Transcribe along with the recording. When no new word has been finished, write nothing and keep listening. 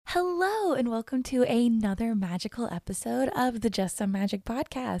Hello, and welcome to another magical episode of the Just Some Magic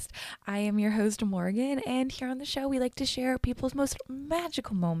podcast. I am your host, Morgan, and here on the show, we like to share people's most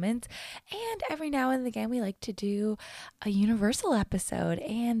magical moments. And every now and again, we like to do a Universal episode,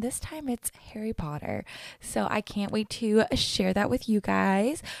 and this time it's Harry Potter. So I can't wait to share that with you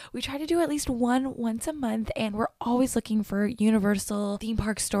guys. We try to do at least one once a month, and we're always looking for Universal theme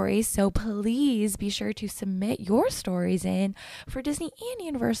park stories. So please be sure to submit your stories in for Disney and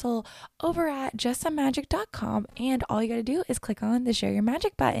Universal over at justsomemagic.com, and all you got to do is click on the share your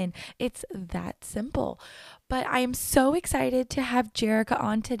magic button. It's that simple. But I am so excited to have Jerica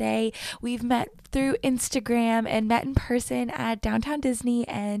on today. We've met through Instagram and met in person at Downtown Disney,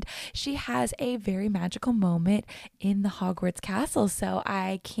 and she has a very magical moment in the Hogwarts Castle. So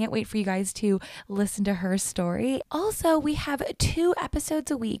I can't wait for you guys to listen to her story. Also, we have 2 episodes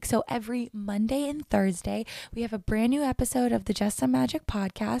a week. So every Monday and Thursday, we have a brand new episode of the Just Some Magic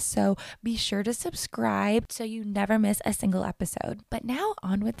podcast. So be sure to subscribe so you never miss a single episode. But now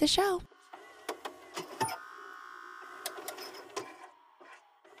on with the show.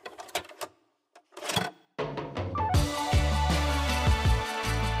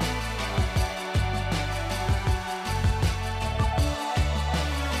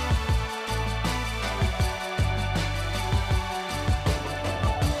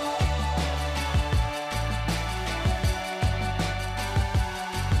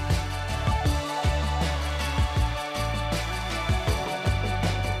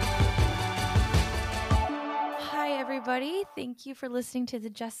 Everybody, thank you for listening to the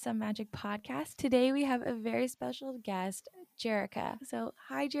Just Some Magic podcast. Today we have a very special guest, Jerica. So,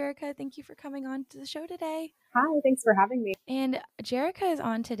 hi, Jerica. Thank you for coming on to the show today. Hi, thanks for having me. And Jerica is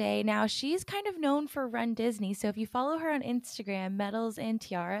on today. Now, she's kind of known for Run Disney. So if you follow her on Instagram, Medals and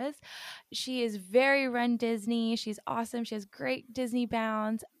Tiaras, she is very Run Disney. She's awesome. She has great Disney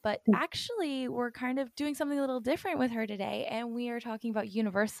bounds. But actually, we're kind of doing something a little different with her today. And we are talking about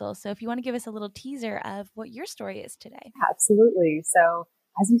Universal. So if you want to give us a little teaser of what your story is today. Absolutely. So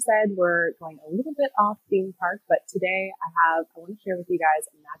as you said, we're going a little bit off theme park, but today I want to share with you guys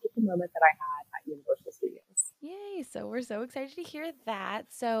a magical moment that I had at Universal Studios. Yay. So we're so excited to hear that.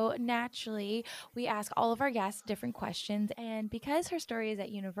 So naturally, we ask all of our guests different questions. And because her story is at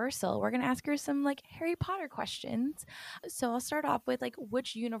Universal, we're going to ask her some like Harry Potter questions. So I'll start off with like,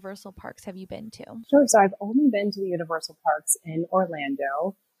 which Universal parks have you been to? Sure. So I've only been to the Universal parks in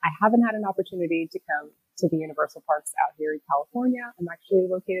Orlando. I haven't had an opportunity to come to the Universal parks out here in California. I'm actually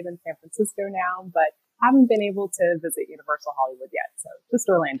located in San Francisco now, but haven't been able to visit Universal Hollywood yet. So just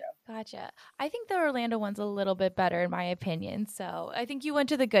Orlando. Gotcha. I think the Orlando one's a little bit better in my opinion. So I think you went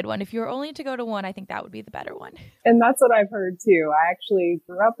to the good one. If you were only to go to one, I think that would be the better one. And that's what I've heard too. I actually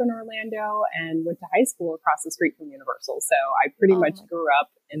grew up in Orlando and went to high school across the street from Universal. So I pretty much grew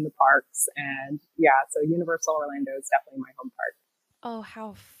up in the parks. And yeah, so Universal Orlando is definitely my home park. Oh,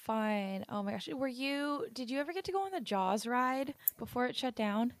 how fun. Oh my gosh. Did you ever get to go on the Jaws ride before it shut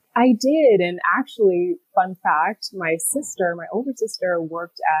down? I did. And actually, fun fact, my older sister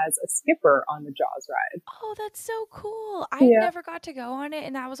worked as a skipper on the Jaws ride. Oh, that's so cool. I never got to go on it.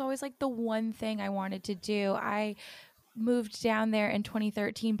 And that was always like the one thing I wanted to do. I moved down there in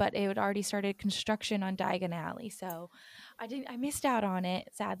 2013, but it had already started construction on Diagon Alley. So I missed out on it,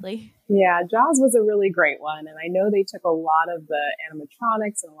 sadly. Yeah, Jaws was a really great one. And I know they took a lot of the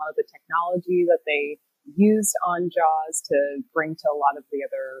animatronics and a lot of the technology that they used on Jaws to bring to a lot of the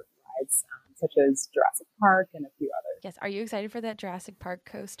other rides, such as Jurassic Park and a few others. Yes. Are you excited for that Jurassic Park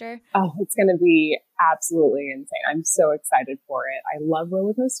coaster? Oh, it's going to be absolutely insane. I'm so excited for it. I love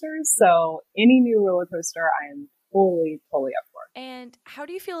roller coasters. So any new roller coaster, I am totally up for. And how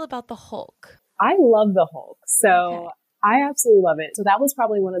do you feel about the Hulk? I love the Hulk. So I absolutely love it. So that was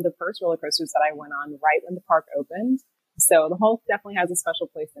probably one of the first roller coasters that I went on right when the park opened. So the Hulk definitely has a special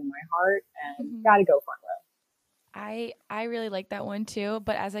place in my heart, and gotta go front row. I really like that one too,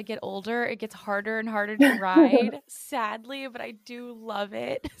 but as I get older, it gets harder and harder to ride, sadly, but I do love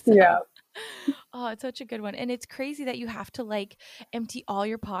it. So. Yeah. Oh, it's such a good one. And it's crazy that you have to like empty all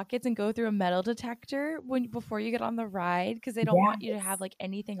your pockets and go through a metal detector before you get on the ride, because they don't want you to have like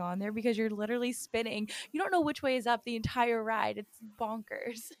anything on there because you're literally spinning. You don't know which way is up the entire ride. It's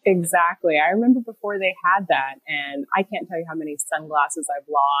bonkers. Exactly. I remember before they had that, and I can't tell you how many sunglasses I've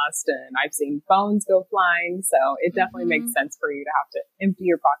lost, and I've seen phones go flying. So it definitely makes sense for you to have to empty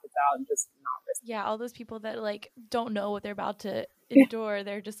your pockets out and just not risk it. Yeah, all those people that like don't know what they're about to endure,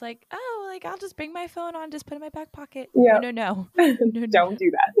 they're just like, oh, like I'll just bring my phone on, just put it in my back pocket. Yeah. No. Don't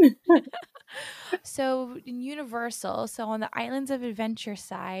do that. So in Universal, so on the Islands of Adventure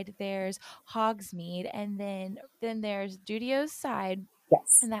side, there's Hogsmeade, and then there's Studio's side,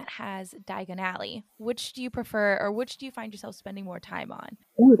 Yes. and that has Diagon Alley. Which do you prefer, or which do you find yourself spending more time on?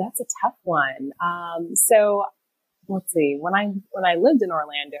 Ooh, that's a tough one. So let's see. When I lived in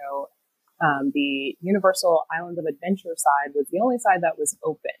Orlando, the Universal Islands of Adventure side was the only side that was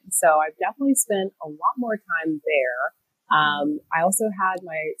open. So I've definitely spent a lot more time there. I also had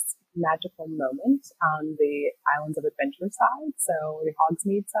my magical moment on the Islands of Adventure side, so the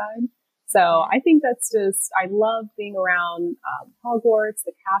Hogsmeade side. So Yeah. I think I love being around Hogwarts,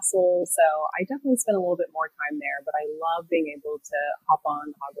 the castle. So I definitely spend a little bit more time there, but I love being able to hop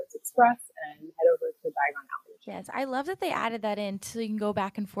on Hogwarts Express and head over to Diagon Alley. Yes, I love that they added that in so you can go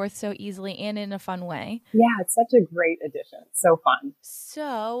back and forth so easily and in a fun way. Yeah, it's such a great addition. So fun.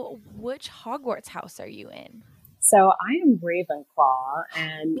 So, which Hogwarts house are you in? So I am Ravenclaw,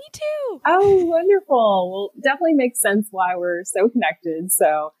 and Me too. oh, wonderful. Well, definitely makes sense why we're so connected.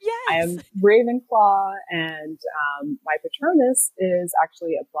 So I Yes. am Ravenclaw, and my Patronus is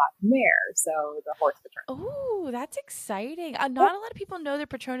actually a black mare, so the horse Patronus. Oh, that's exciting. Not a lot of people know their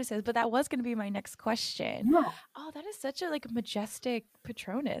Patronuses, but that was going to be my next question. Yeah. Oh, that is such a majestic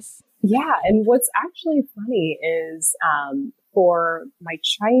Patronus. Yeah, and what's actually funny is for my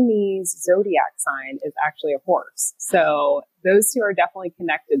Chinese zodiac sign is actually a horse. So those two are definitely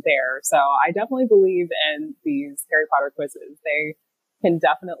connected there. So I definitely believe in these Harry Potter quizzes. They can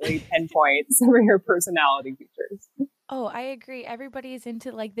definitely pinpoint some of your personality features. Oh, I agree. Everybody's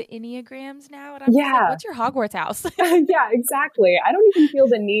into the Enneagrams now, and I'm just like, Yeah. what's your Hogwarts house? Yeah, exactly. I don't even feel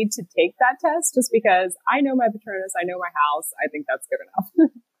the need to take that test just because I know my Patronus, I know my house. I think that's good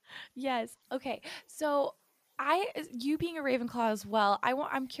enough. Yes. Okay. So you being a Ravenclaw as well,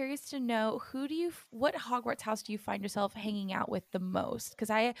 I'm curious to know what Hogwarts house do you find yourself hanging out with the most? Because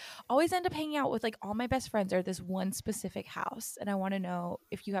I always end up hanging out with all my best friends are this one specific house, and I want to know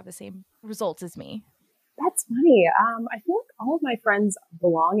if you have the same results as me. That's funny. I feel like all of my friends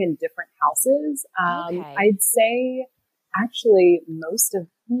belong in different houses. Okay. I'd say actually most of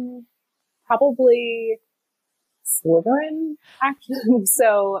probably Slytherin, actually.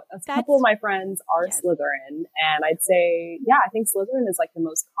 So a couple of my friends are yes. Slytherin, and I'd say, yeah, I think Slytherin is the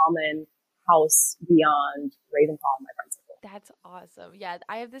most common house beyond Ravenclaw in my friend circle. That's awesome. Yeah,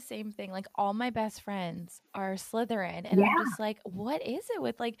 I have the same thing. All my best friends are Slytherin, and Yeah. I'm just like, what is it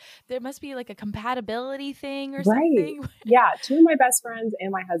with there must be a compatibility thing or Right. something. Yeah, two of my best friends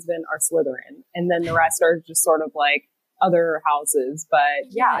and my husband are Slytherin, and then the rest are just sort of other houses.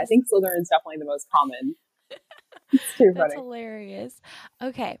 But yeah, I Yes. think Slytherin's definitely the most common. It's too That's funny. hilarious.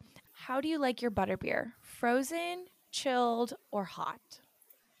 Okay. How do you like your butterbeer? Frozen, chilled, or hot?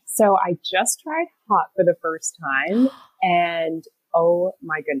 So I just tried hot for the first time, and oh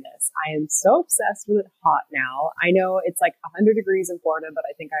my goodness, I am so obsessed with it hot now. I know it's 100 degrees in Florida, but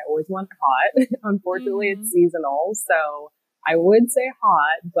I think I always want hot. Unfortunately, it's seasonal, so I would say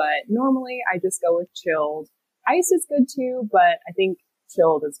hot, but normally I just go with chilled. Ice is good too, but I think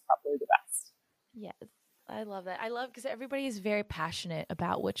chilled is probably the best. Yes. I love that. I love because everybody is very passionate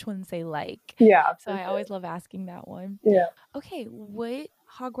about which ones they like. Yeah. So I always love asking that one. Yeah. Okay. What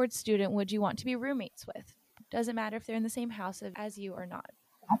Hogwarts student would you want to be roommates with? Doesn't matter if they're in the same house as you or not.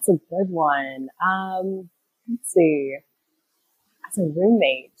 That's a good one. Let's see. As a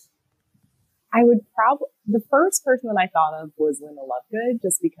roommate, I would the first person that I thought of was Luna Lovegood,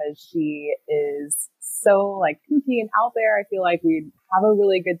 just because she is so kooky and out there. I feel like we'd have a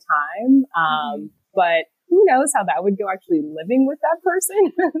really good time. But who knows how that would go actually living with that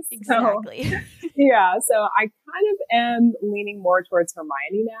person. Exactly. Yeah. So I kind of am leaning more towards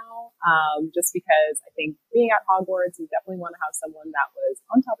Hermione now, just because I think being at Hogwarts, you definitely want to have someone that was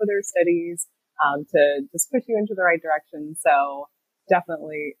on top of their studies, to just push you into the right direction. So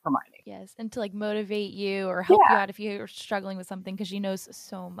definitely Hermione. Yes. And to motivate you or help you out if you're struggling with something, because she knows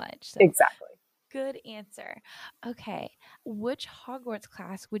so much. So. Exactly. Good answer. Okay. Which Hogwarts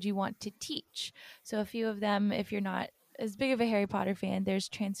class would you want to teach? So a few of them, if you're not as big of a Harry Potter fan, there's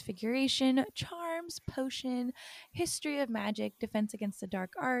Transfiguration, Charms, Potion, History of Magic, Defense Against the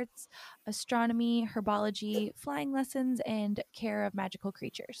Dark Arts, Astronomy, Herbology, Flying Lessons, and Care of Magical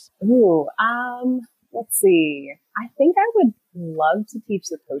Creatures. Ooh, let's see. I think I would love to teach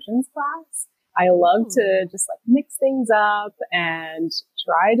the potions class. I love to just mix things up and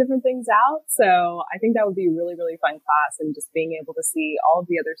try different things out. So I think that would be a really, really fun class, and just being able to see all of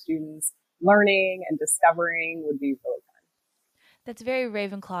the other students learning and discovering would be really fun. That's a very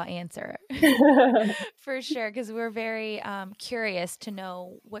Ravenclaw answer. For sure, because we're very curious to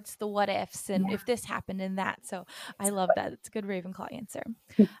know what's the what ifs and if this happened and that. So I love that. It's a good Ravenclaw answer.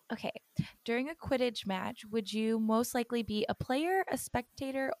 Okay. During a Quidditch match, would you most likely be a player, a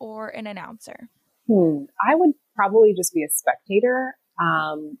spectator, or an announcer? I would probably just be a spectator.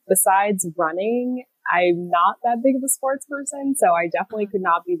 Besides running, I'm not that big of a sports person, so I definitely could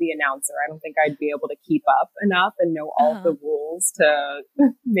not be the announcer. I don't think I'd be able to keep up enough and know all of the rules to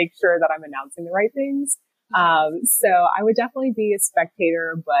make sure that I'm announcing the right things. So I would definitely be a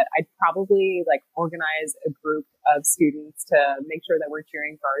spectator, but I'd probably like organize a group of students to make sure that we're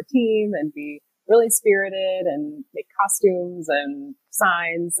cheering for our team and be really spirited and make costumes and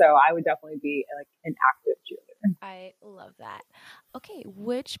signs. So I would definitely be like an active cheerleader. I love that. Okay,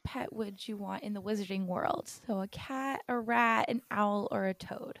 which pet would you want in the wizarding world? So a cat, a rat, an owl, or a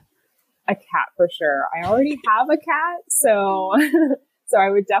toad? A cat for sure. I already have a cat, so so I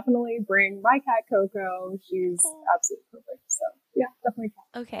would definitely bring my cat Coco. She's absolutely perfect. So yeah, definitely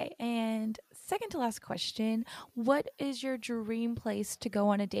cat. Okay, and second to last question, what is your dream place to go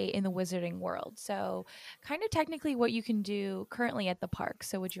on a date in the wizarding world? So kind of technically what you can do currently at the park.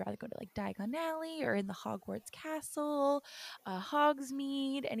 So would you rather go to like Diagon Alley or in the Hogwarts Castle,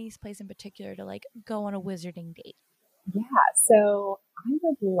 Hogsmeade, any place in particular to like go on a wizarding date? Yeah, so I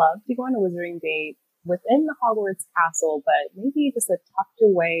would love to go on a wizarding date within the Hogwarts castle, but maybe just a tucked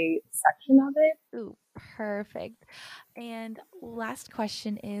away section of it. Ooh, perfect. And last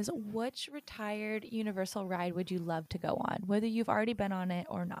question is, which retired Universal ride would you love to go on, whether you've already been on it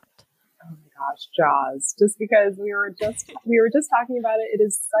or not? Oh my gosh, Jaws. Just because we were just talking about it. It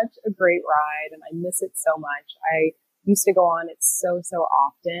is such a great ride and I miss it so much. I used to go on it so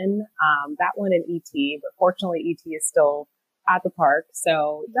often. That one and ET, but fortunately ET is still at the park.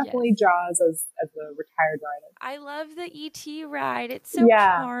 So definitely Yes. Jaws as a retired ride. I love the ET ride. It's so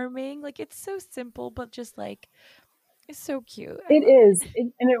Yeah, charming. Like it's so simple, but just like it's so cute. I it love it. is.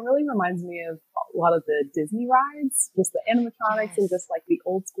 And it really reminds me of a lot of the Disney rides, just the animatronics and Yes. just like the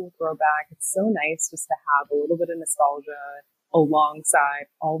old school throwback. It's so nice just to have a little bit of nostalgia alongside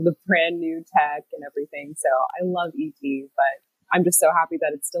all the brand new tech and everything. So I love ET, but I'm just so happy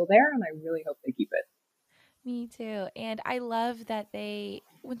that it's still there and I really hope they keep it. Me too. And I love that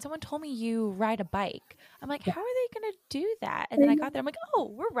when someone told me you ride a bike, I'm like, Yeah, how are they going to do that? And then I got there, I'm like,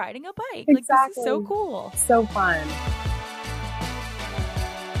 oh, we're riding a bike. Like, this is so exactly. cool. So fun.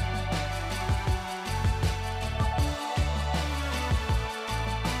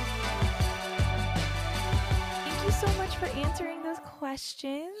 Thank you so much for answering those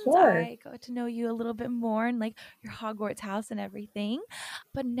questions. Sure. I got to know you a little bit more and like your Hogwarts house and everything.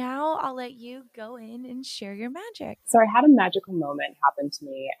 But now I'll let you go in and share your magic. So I had a magical moment happen to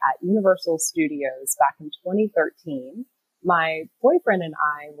me at Universal Studios back in 2013. My boyfriend and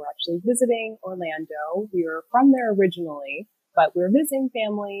I were actually visiting Orlando. We were from there originally, but we were visiting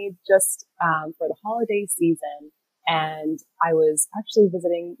family just for the holiday season. And I was actually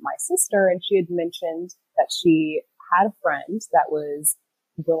visiting my sister, and she had mentioned that she had a friend that was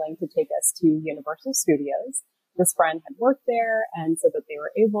willing to take us to Universal Studios. This friend had worked there and so that they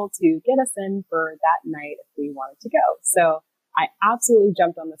were able to get us in for that night if we wanted to go. So I absolutely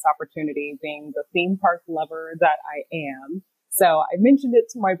jumped on this opportunity being the theme park lover that I am. So I mentioned it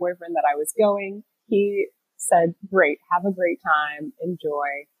to my boyfriend that I was going. He said, great, have a great time,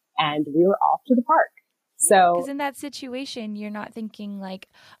 enjoy. And we were off to the park. Yeah, because So in that situation, you're not thinking like,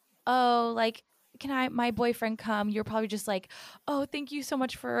 oh, like, can my boyfriend come? You're probably just like, oh, thank you so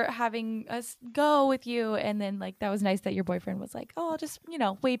much for having us go with you. And then like, that was nice that your boyfriend was like, oh, I'll just,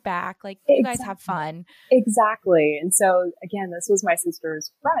 wait back. Like, you guys have exactly. fun. Exactly. And so again, this was my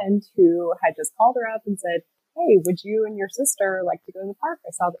sister's friend who had just called her up and said, hey, would you and your sister like to go to the park?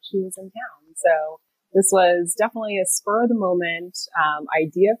 I saw that she was in town. So this was definitely a spur of the moment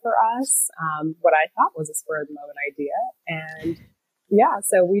idea for us. What I thought was a spur of the moment idea. And yeah,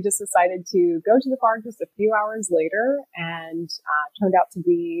 so we just decided to go to the park just a few hours later and turned out to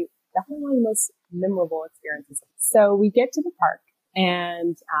be definitely one of the most memorable experiences. So we get to the park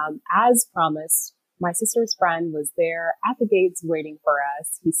and as promised, my sister's friend was there at the gates waiting for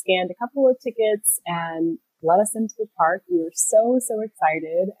us. He scanned a couple of tickets and let us into the park. We were so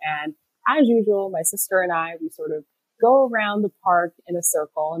excited. And as usual, my sister and I, we sort of go around the park in a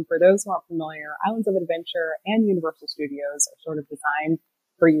circle. And for those who aren't familiar, Islands of Adventure and Universal Studios are sort of designed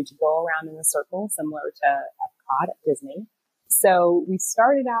for you to go around in a circle, similar to Epcot at Disney. So we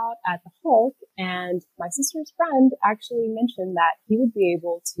started out at the Hulk, and my sister's friend actually mentioned that he would be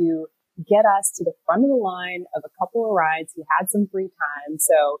able to get us to the front of the line of a couple of rides. He had some free time.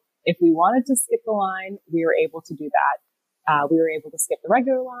 So if we wanted to skip the line, we were able to do that. We were able to skip the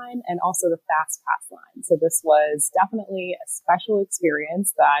regular line and also the fast pass line. So this was definitely a special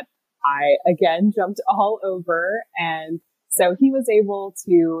experience that I, again, jumped all over. And so he was able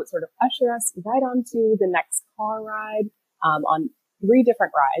to sort of usher us right onto the next car ride on 3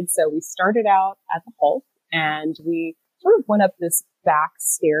 different rides. So we started out at the Hulk and we sort of went up this back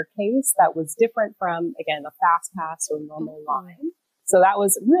staircase that was different from, again, a fast pass or normal line. So that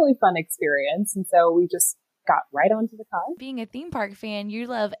was a really fun experience. And so we just got right onto the car. Being a theme park fan, you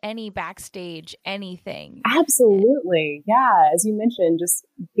love any backstage, anything. Absolutely. Yeah. As you mentioned, just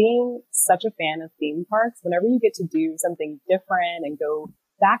being such a fan of theme parks, whenever you get to do something different and go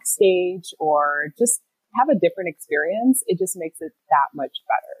backstage or just have a different experience, it just makes it that much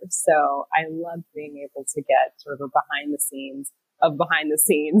better. So I love being able to get sort of a behind the scenes of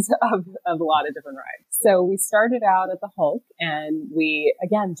a lot of different rides. So we started out at the Hulk, and we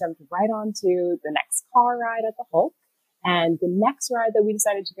again jumped right onto the next car ride at the Hulk. And the next ride that we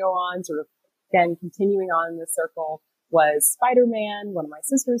decided to go on, sort of again continuing on in the circle, was Spider-Man, one of my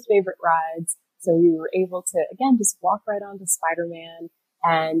sister's favorite rides. So we were able to again just walk right onto Spider-Man.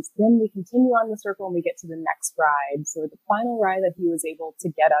 And then we continue on the circle and we get to the next ride. So the final ride that he was able to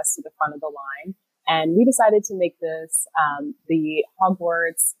get us to the front of the line. And we decided to make this the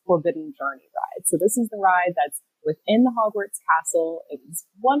Hogwarts Forbidden Journey ride. So this is the ride that's within the Hogwarts castle. It was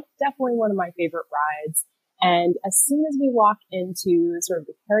definitely one of my favorite rides. And as soon as we walk into sort of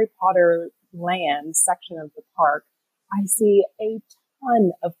the Harry Potter land section of the park, I see a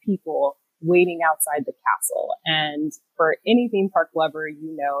ton of people waiting outside the castle. And for any theme park lover,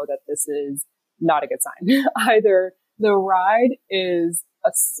 you know that this is not a good sign. Either the ride is a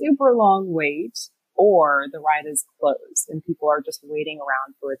super long wait or the ride is closed and people are just waiting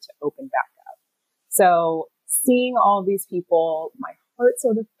around for it to open back up. So seeing all of these people, my heart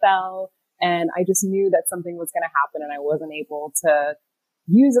sort of fell, and I just knew that something was going to happen and I wasn't able to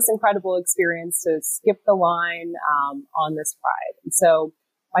use this incredible experience to skip the line on this ride. And so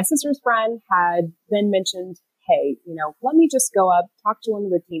my sister's friend had then mentioned, hey, let me just go up, talk to one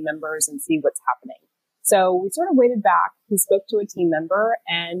of the team members and see what's happening. So we sort of waited back. He spoke to a team member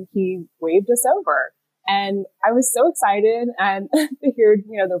and he waved us over. And I was so excited and figured,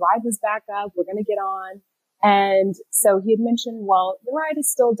 the ride was back up. We're going to get on. And so he had mentioned, well, the ride is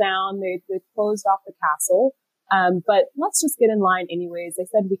still down. They closed off the castle. But let's just get in line anyways. They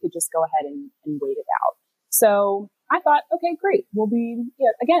said we could just go ahead and wait it out. So I thought, okay, great. We'll be,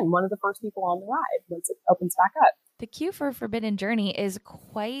 again, one of the first people on the ride once it opens back up. The queue for Forbidden Journey is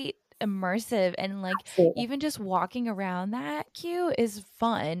quite immersive, and Absolutely. even just walking around that queue is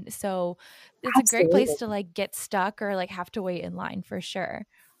fun. So it's Absolutely. a great place to get stuck or have to wait in line for sure.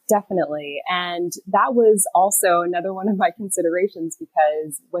 Definitely. And that was also another one of my considerations,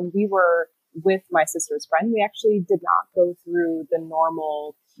 because when we were with my sister's friend, we actually did not go through the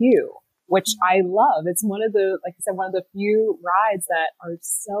normal queue, which I love. It's one of the, like I said, one of the few rides that are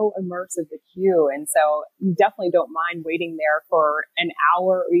so immersive, the queue. And so you definitely don't mind waiting there for an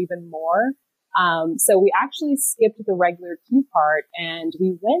hour or even more. So we actually skipped the regular queue part and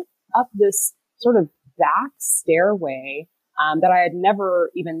we went up this sort of back stairway that I had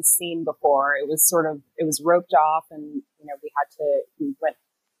never even seen before. It was roped off and, we went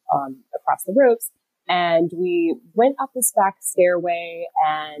across the ropes and we went up this back stairway,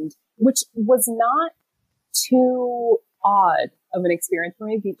 and which was not too odd of an experience for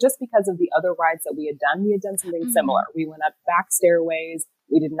me, just because of the other rides that we had done. We had done something similar. We went up back stairways.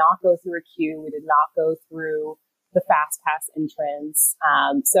 We did not go through a queue. We did not go through the fast pass entrance.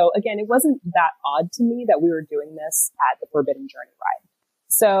 So again, it wasn't that odd to me that we were doing this at the Forbidden Journey ride.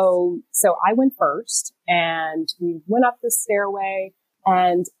 So I went first and we went up the stairway,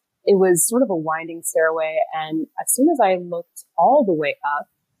 and it was sort of a winding stairway. And as soon as I looked all the way up,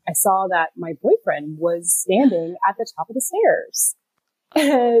 I saw that my boyfriend was standing at the top of the stairs,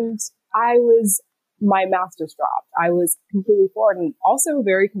 and my mouth just dropped. I was completely floored and also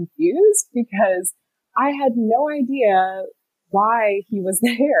very confused because I had no idea why he was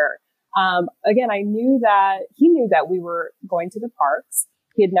there. Again, I knew that he knew that we were going to the parks.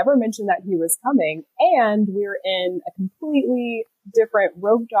 He had never mentioned that he was coming, and we were in a completely different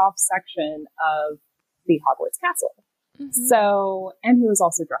roped off section of the Hogwarts castle. So, and he was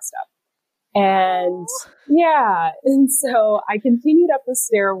also dressed up. And yeah, and so I continued up the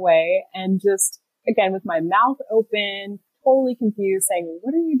stairway and just, again, with my mouth open, totally confused, saying,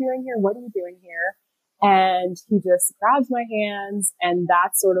 what are you doing here? What are you doing here? And he just grabs my hands, and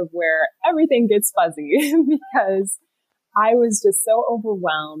that's sort of where everything gets fuzzy because I was just so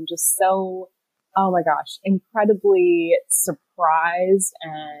overwhelmed, just so, oh my gosh, incredibly surprised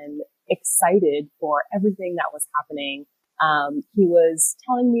and excited for everything that was happening. He was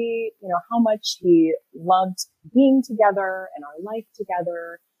telling me, how much he loved being together and our life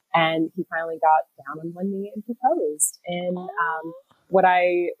together. And he finally got down on one knee and proposed. And, what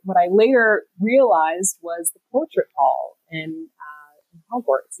I later realized was the portrait hall in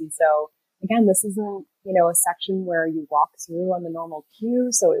Hogwarts. And so again, this isn't a section where you walk through on the normal queue.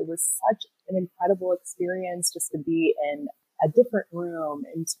 So it was such an incredible experience just to be in a different room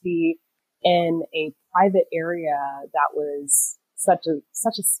and to be in a private area that was such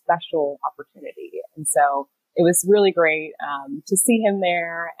a special opportunity. And so it was really great to see him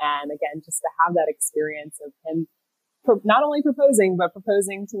there. And again, just to have that experience of him not only proposing, but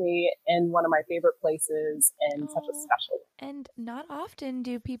proposing to me in one of my favorite places in such a special way. And not often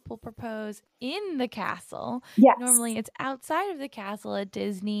do people propose in the castle. Yes. Normally it's outside of the castle at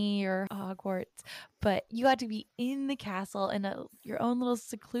Disney or Hogwarts, but you got to be in the castle in your own little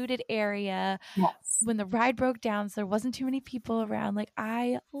secluded area. Yes. When the ride broke down, so there wasn't too many people around. Like,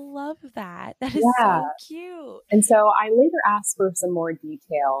 I love that. That is so cute. And so I later asked for some more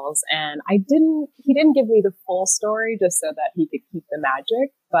details, and he didn't give me the full story just so that he could keep the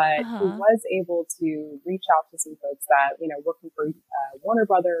magic, but he was able to reach out to some folks that, working for Warner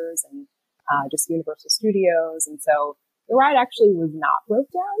Brothers and just Universal Studios. And so the ride actually was not broke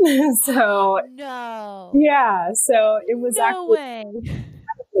down. So no. Yeah. So it was no way.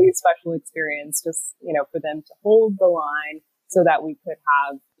 A special experience just, for them to hold the line so that we could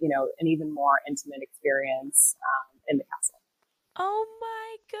have, an even more intimate experience in the castle. Oh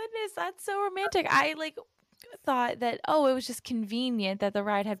my goodness. That's so romantic. I thought that, it was just convenient that the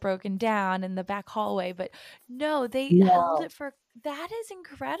ride had broken down in the back hallway, but no, they held it for, that is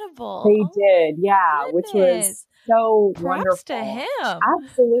incredible. They did. Yeah. Which was so props wonderful. To him.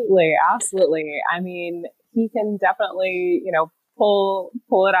 Absolutely. Absolutely. I mean, he can definitely, pull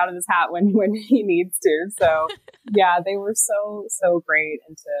it out of his hat when he needs to. So yeah, they were so great,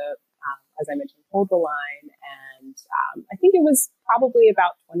 and to, as I mentioned, hold the line. And I think it was probably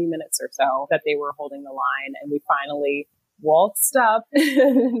about 20 minutes or so that they were holding the line, and we finally waltzed up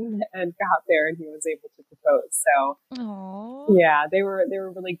and got there, and he was able to propose. So yeah, they were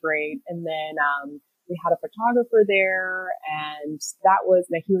really great. And then we had a photographer there, and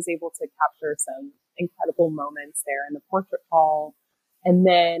he was able to capture some incredible moments there in the portrait hall. And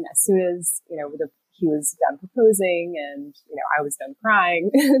then as soon as, he was done proposing and, I was done crying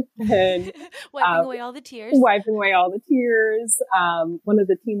and wiping away all the tears, one of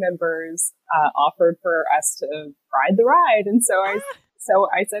the team members offered for us to ride the ride. And so I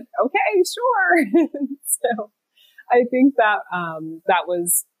said, okay, sure. So I think that that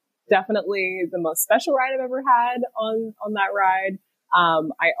was definitely the most special ride I've ever had on that ride.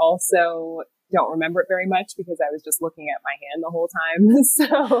 I also don't remember it very much because I was just looking at my hand the whole time.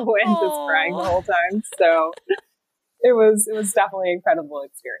 Just crying the whole time. So it was definitely an incredible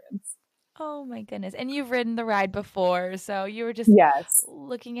experience. Oh my goodness. And you've ridden the ride before, so you were just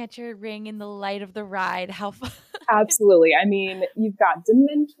looking at your ring in the light of the ride. How fun. Absolutely. I mean, you've got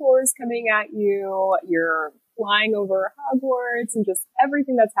Dementors coming at you. You're flying over Hogwarts and just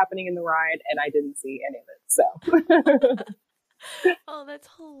everything that's happening in the ride. And I didn't see any of it. So oh, that's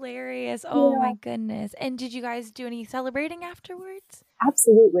hilarious. Oh my goodness. And did you guys do any celebrating afterwards?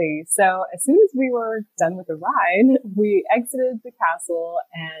 Absolutely. So as soon as we were done with the ride, we exited the castle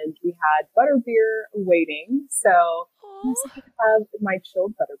and we had butterbeer waiting. So I was able to have my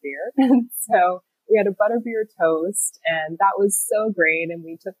chilled butterbeer. And so we had a butterbeer toast, and that was so great. And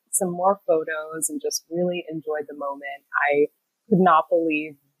we took some more photos and just really enjoyed the moment. I could not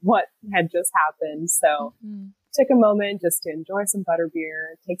believe what had just happened. So took a moment just to enjoy some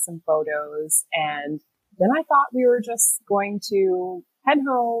butterbeer, take some photos, and then I thought we were just going to head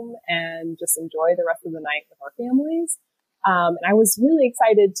home and just enjoy the rest of the night with our families. And I was really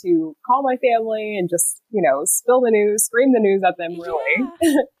excited to call my family and just, spill the news, scream the news at them, really.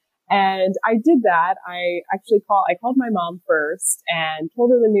 Yeah. And I did that. I called my mom first and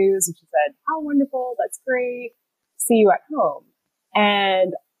told her the news, and she said, "How wonderful. That's great. See you at home."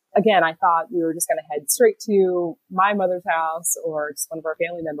 And again, I thought we were just going to head straight to my mother's house or just one of our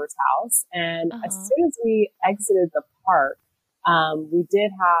family members' house. And as soon as we exited the park, we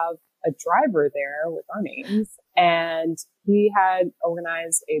did have a driver there with our names, and he had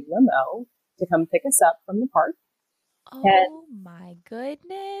organized a limo to come pick us up from the park. Oh my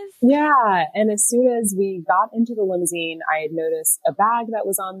goodness. Yeah. And as soon as we got into the limousine, I had noticed a bag that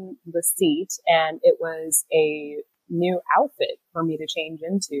was on the seat, and it was a new outfit for me to change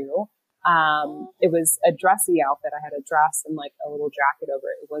into. It was a dressy outfit. I had a dress and like a little jacket over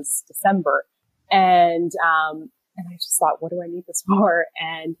it. It was December. And I just thought, what do I need this for?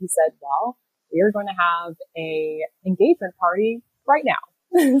 And he said, well, we are going to have a engagement party right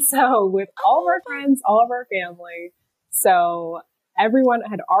now. So with all of our friends, all of our family. So everyone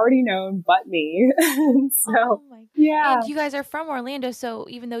had already known but me. So, yeah. And you guys are from Orlando, so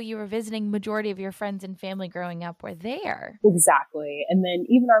even though you were visiting, majority of your friends and family growing up were there. Exactly. And then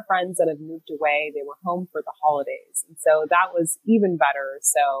even our friends that have moved away, they were home for the holidays. And so that was even better.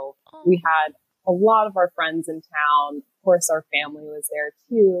 So we had a lot of our friends in town. Of course, our family was there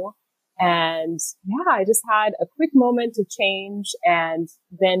too. And yeah, I just had a quick moment to change. And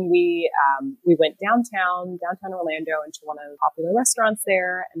then we went downtown Orlando into one of the popular restaurants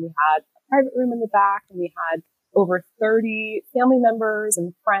there. And we had a private room in the back, and we had over 30 family members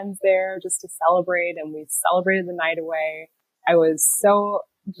and friends there just to celebrate. And we celebrated the night away. I was so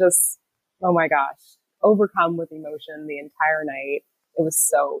just, oh my gosh, overcome with emotion the entire night. It was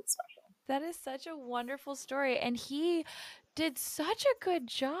so special. That is such a wonderful story. And he did such a good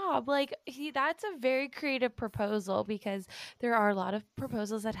job. Like that's a very creative proposal, because there are a lot of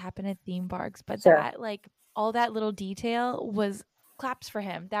proposals that happen at theme parks, but that like all that little detail was claps for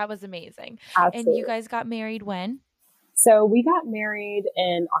him. That was amazing. Absolutely. And you guys got married when? So we got married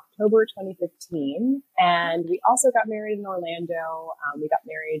in October 2015, and we also got married in Orlando. We got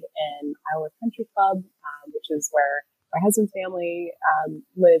married in Iowa Country Club, which is where my husband's family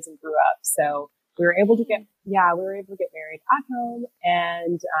lives and grew up. So we were able to get married at home,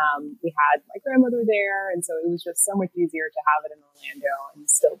 and we had my grandmother there, and so it was just so much easier to have it in Orlando and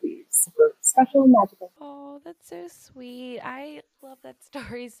still be super special and magical. Oh, that's so sweet. I love that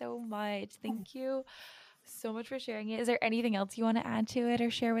story so much. Thank you so much for sharing it. Is there anything else you want to add to it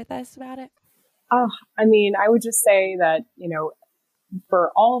or share with us about it? Oh, I mean, I would just say that,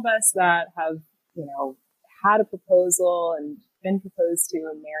 for all of us that have, had a proposal and been proposed to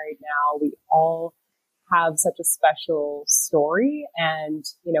and married now, we all have such a special story. And,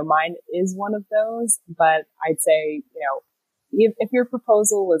 mine is one of those. But I'd say, if your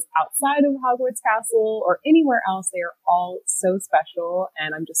proposal was outside of Hogwarts Castle or anywhere else, they are all so special.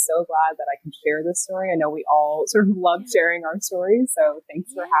 And I'm just so glad that I can share this story. I know we all sort of love sharing our stories. So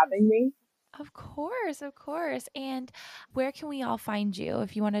thanks for having me. Of course, of course. And where can we all find you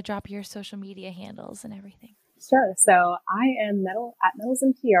if you want to drop your social media handles and everything? Sure. So I am at Medals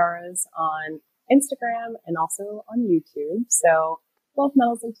and Tiaras on Instagram and also on YouTube. So both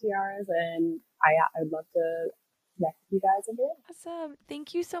Medals and Tiaras, and I'd love to connect with you guys and do it. Awesome.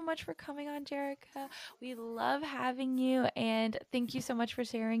 Thank you so much for coming on, Jerica. We love having you, and thank you so much for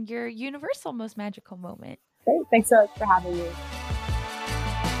sharing your Universal most magical moment. Great. Thanks so much for having me.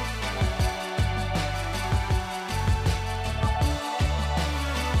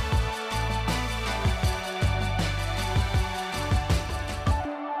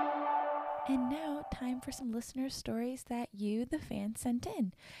 And now, time for some listener stories that you, the fans, sent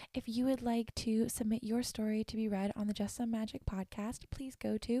in. If you would like to submit your story to be read on the Just Some Magic podcast, please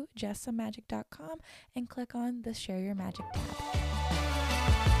go to justsomemagic.com and click on the Share Your Magic tab.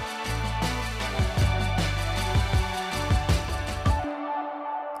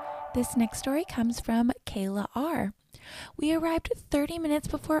 This next story comes from Kayla R. We arrived 30 minutes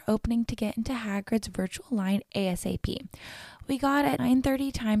before opening to get into Hagrid's virtual line ASAP. We got a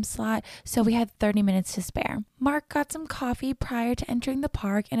 9:30 time slot, so we had 30 minutes to spare. Mark got some coffee prior to entering the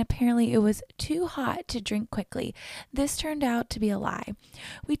park, and apparently it was too hot to drink quickly. This turned out to be a lie.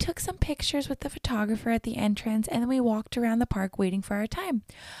 We took some pictures with the photographer at the entrance, and then we walked around the park waiting for our time.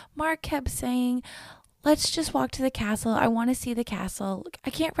 Mark kept saying, "Let's just walk to the castle. I want to see the castle. I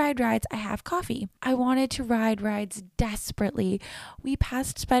can't ride rides. I have coffee." I wanted to ride rides desperately. We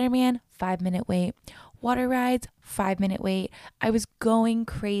passed Spider-Man, 5-minute wait. Water rides, 5-minute wait. I was going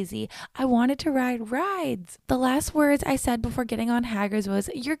crazy. I wanted to ride rides. The last words I said before getting on Hagrid's was,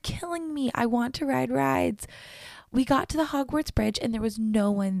 "You're killing me. I want to ride rides." We got to the Hogwarts Bridge and there was no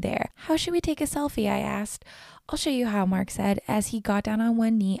one there. "How should we take a selfie?" I asked. "I'll show you how," Mark said. As he got down on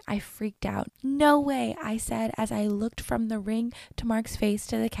one knee, I freaked out. "No way," I said as I looked from the ring to Mark's face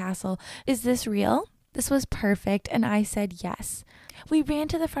to the castle. "Is this real?" This was perfect, and I said yes. We ran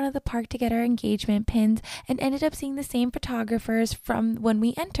to the front of the park to get our engagement pins and ended up seeing the same photographers from when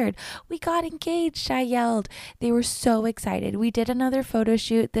we entered. "We got engaged," I yelled. They were so excited. We did another photo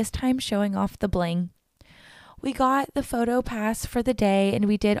shoot, this time showing off the bling. We got the photo pass for the day, and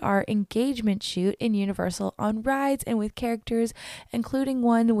we did our engagement shoot in Universal on rides and with characters, including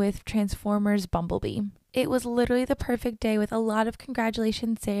one with Transformers Bumblebee. It was literally the perfect day with a lot of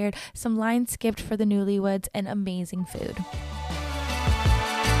congratulations shared, some lines skipped for the newlyweds, and amazing food.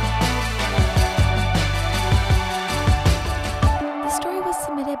 The story was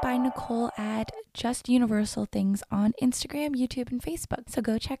submitted by Nicole at Just Universal Things on Instagram, YouTube, and Facebook, so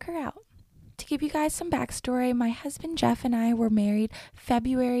go check her out. To give you guys some backstory, my husband Jeff and I were married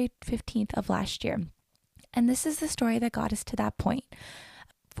February 15th of last year. And this is the story that got us to that point.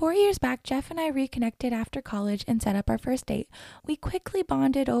 4 years back, Jeff and I reconnected after college and set up our first date. We quickly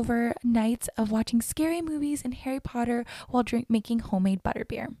bonded over nights of watching scary movies and Harry Potter while making homemade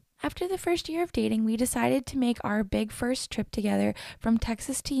butterbeer. After the first year of dating, we decided to make our big first trip together from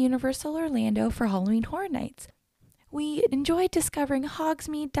Texas to Universal Orlando for Halloween Horror Nights. We enjoyed discovering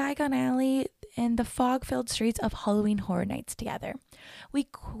Hogsmeade, Diagon Alley, and the fog-filled streets of Halloween Horror Nights together. We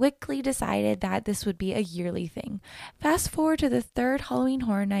quickly decided that this would be a yearly thing. Fast forward to the third Halloween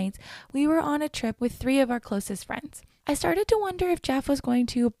Horror Nights, we were on a trip with 3 of our closest friends. I started to wonder if Jeff was going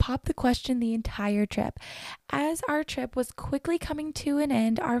to pop the question the entire trip. As our trip was quickly coming to an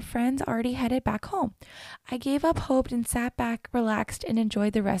end, our friends already headed back home. I gave up hope and sat back, relaxed, and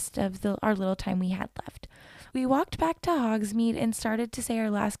enjoyed the rest of our little time we had left. We walked back to Hogsmeade and started to say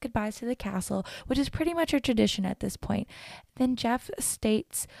our last goodbyes to the castle, which is pretty much a tradition at this point. Then Jeff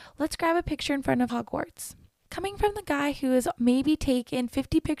states, "Let's grab a picture in front of Hogwarts." Coming from the guy who has maybe taken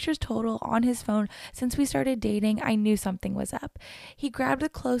 50 pictures total on his phone since we started dating, I knew something was up. He grabbed the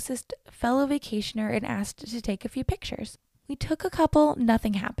closest fellow vacationer and asked to take a few pictures. We took a couple,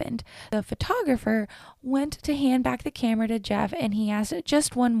 nothing happened. The photographer went to hand back the camera to Jeff and he asked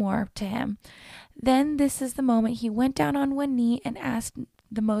just one more to him. Then this is the moment he went down on one knee and asked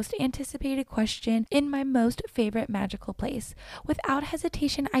the most anticipated question in my most favorite magical place. Without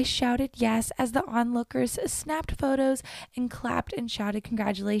hesitation, I shouted yes as the onlookers snapped photos and clapped and shouted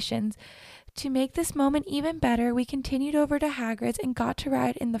congratulations. To make this moment even better, we continued over to Hagrid's and got to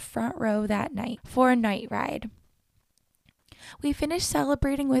ride in the front row that night for a night ride. We finished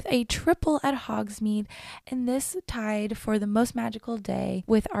celebrating with a triple at Hogsmeade, and this tied for the most magical day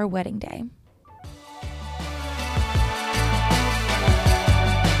with our wedding day.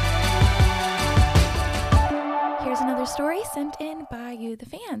 Here's another story sent in by you, the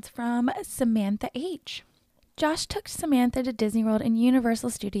fans, from Samantha H. Josh took Samantha to Disney World and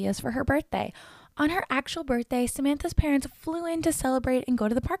Universal Studios for her birthday. On her actual birthday, Samantha's parents flew in to celebrate and go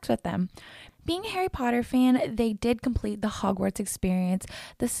to the parks with them. Being a Harry Potter fan, they did complete the Hogwarts experience.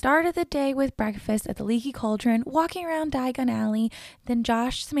 The start of the day with breakfast at the Leaky Cauldron, walking around Diagon Alley, then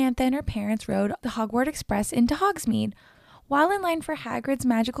Josh, Samantha, and her parents rode the Hogwarts Express into Hogsmeade. While in line for Hagrid's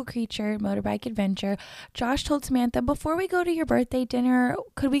Magical Creature motorbike adventure, Josh told Samantha, "Before we go to your birthday dinner,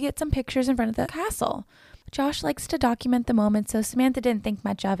 could we get some pictures in front of the castle?" Josh likes to document the moment, so Samantha didn't think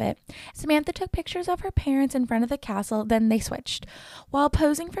much of it. Samantha took pictures of her parents in front of the castle, then they switched. While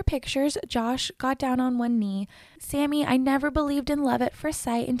posing for pictures, Josh got down on one knee. "Sammy, I never believed in love at first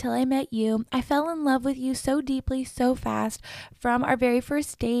sight until I met you. I fell in love with you so deeply, so fast. From our very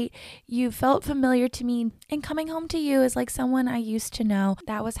first date, you felt familiar to me, and coming home to you is like someone I used to know."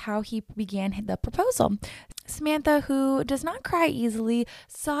 That was how he began the proposal. Samantha, who does not cry easily,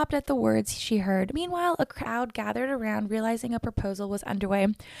 sobbed at the words she heard. Meanwhile, a crowd gathered around, realizing a proposal was underway.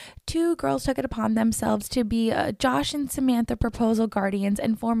 2 girls took it upon themselves to be Josh and Samantha proposal guardians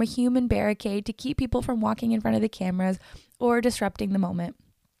and form a human barricade to keep people from walking in front of the cameras or disrupting the moment.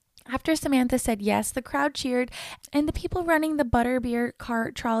 After Samantha said yes, the crowd cheered, and the people running the butterbeer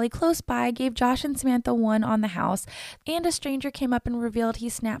cart trolley close by gave Josh and Samantha one on the house, and a stranger came up and revealed he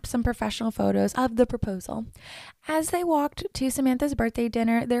snapped some professional photos of the proposal. As they walked to Samantha's birthday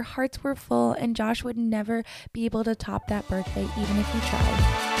dinner, their hearts were full, and Josh would never be able to top that birthday, even if he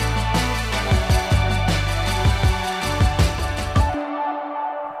tried.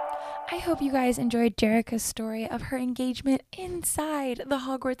 I hope you guys enjoyed Jerica's story of her engagement inside the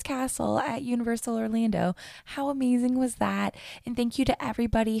Hogwarts Castle at Universal Orlando. How amazing was that? And thank you to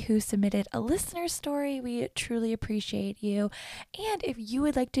everybody who submitted a listener story. We truly appreciate you. And if you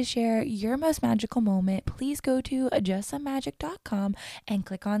would like to share your most magical moment, please go to justsomemagic.com and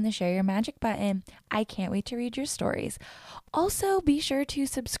click on the Share Your Magic button. I can't wait to read your stories. Also, be sure to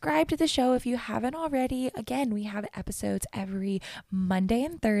subscribe to the show if you haven't already. Again, we have episodes every Monday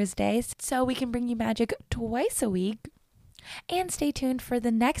and Thursday, so we can bring you magic twice a week. And stay tuned for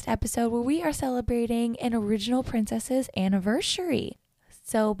the next episode where we are celebrating an original princess's anniversary.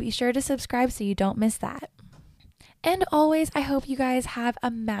 So be sure to subscribe so you don't miss that. And always, I hope you guys have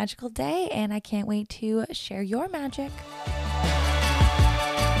a magical day, and I can't wait to share your magic.